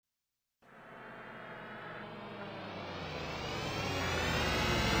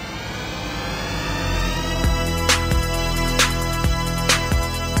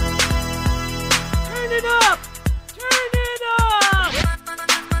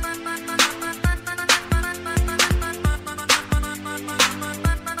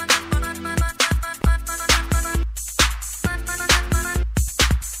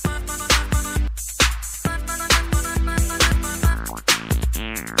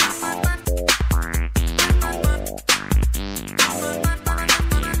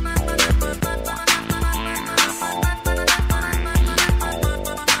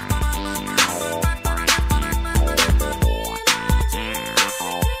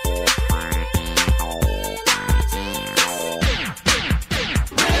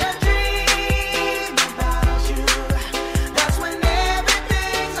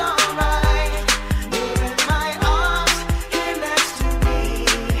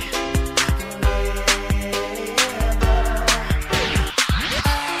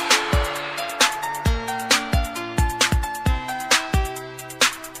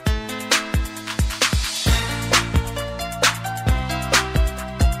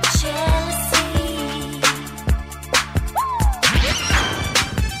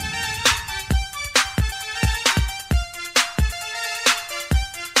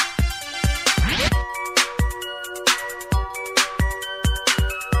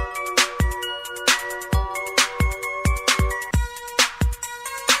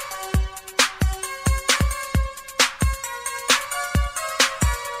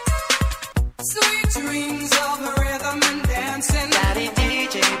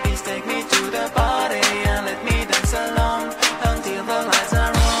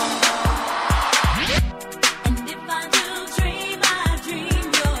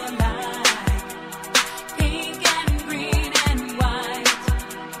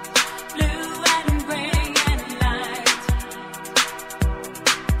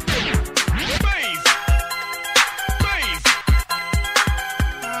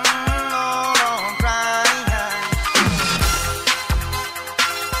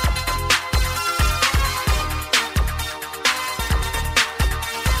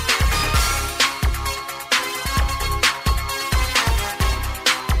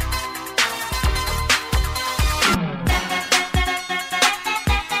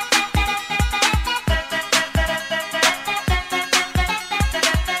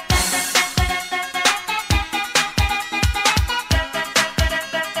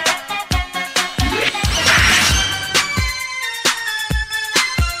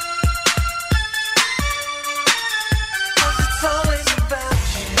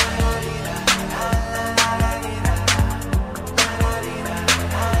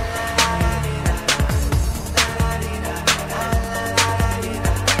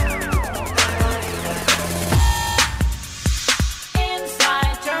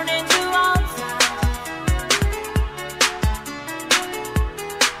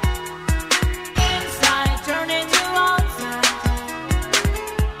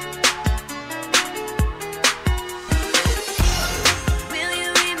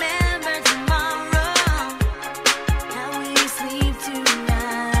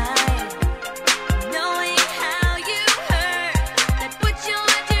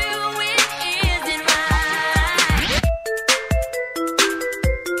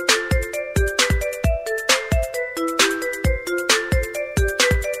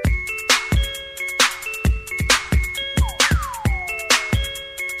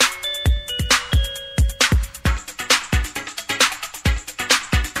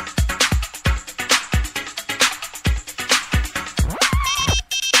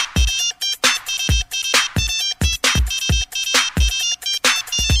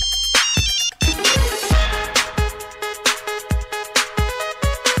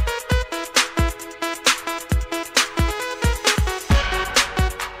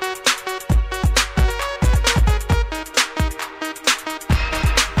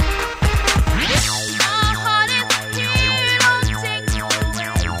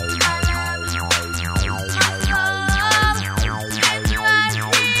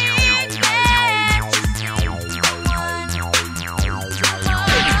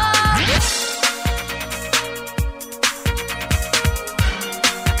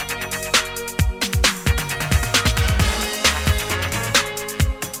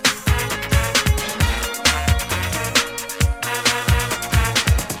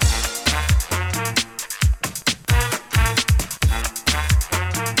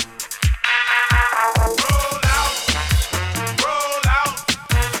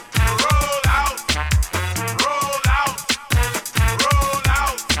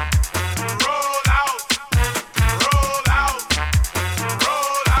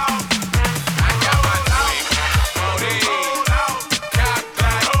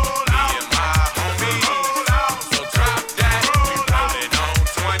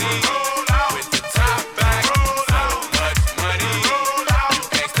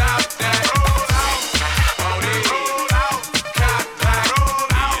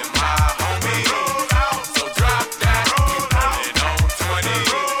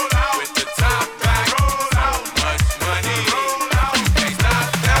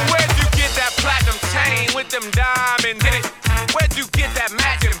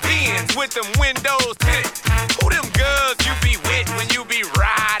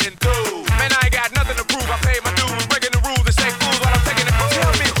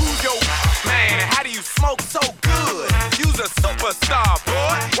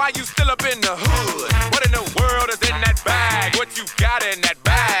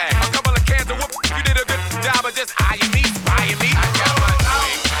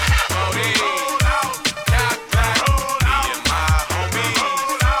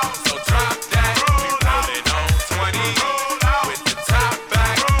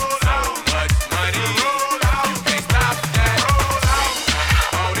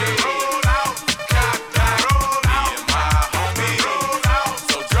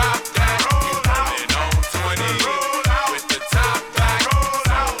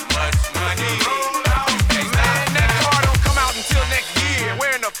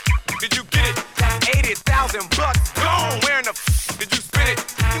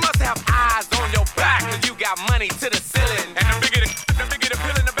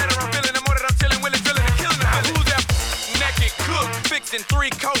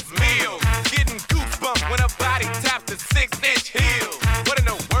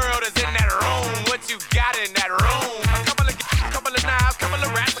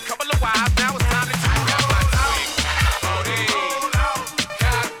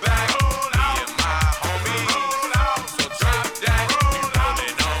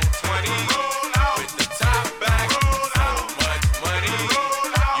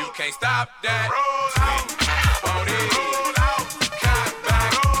can't stop that. Roll out, booty, roll out, cock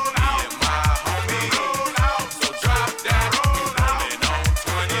back, roll out, me and my homie, roll out, so drop that, roll out, and on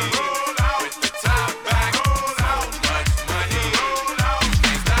 20, roll out, with the top back, roll out, much money, roll out,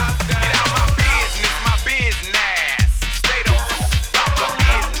 can't stop that. Get out my business, stay the fuck out my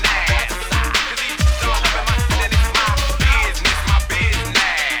business, 'cause you know I'm in my shit, it's my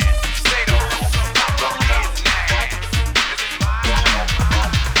business, stay the fuck out my business, 'cause it's my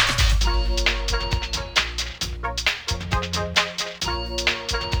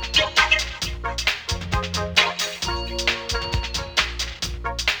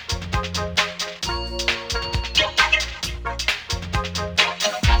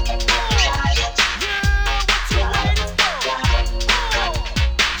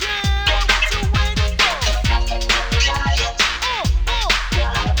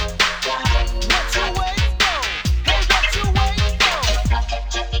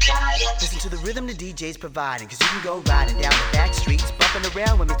Listen to the rhythm the DJ's providing, cause you can go riding down the back streets, bumping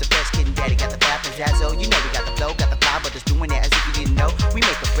around with Mr. Fresh Kid and Daddy. Got the rap and Zazzo, you know we got the flow, got the fly, but just doing it as if you didn't know. We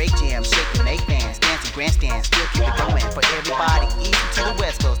make a break jam, shake and make bands, dance and grandstands, still keep it going for everybody. East to the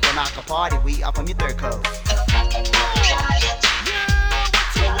West Coast, don't knock a party, we up on your third coast.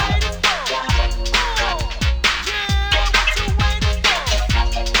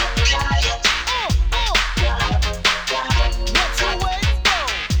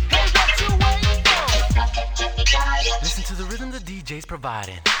 Listen to the rhythm the DJ's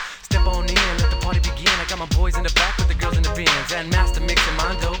providing. Step on in, let the party begin. I got my boys in the back with the girls in the bins. And master mix and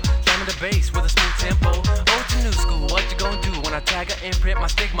Mondo, slamming the bass with a smooth tempo. Old to new school, what you gonna do when I tag a imprint my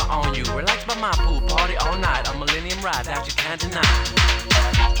stigma on you? Relax by my pool, party all night. A millennium ride that you can't deny.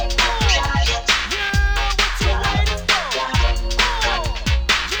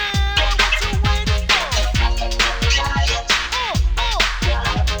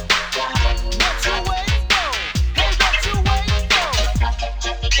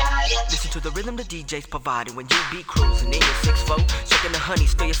 Listen to the rhythm the DJ's providing when you be cruising in your 6'4", shaking the honey,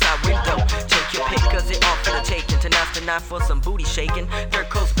 still your side window. Take your pick, cause it all for the taking. Tonight's the night for some booty shaking. Third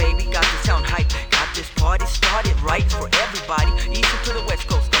coast, baby, got this town hype. Got this party started right, it's for everybody. East to the West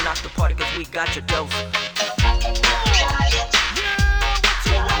Coast, don't knock the party, cause we got your dose.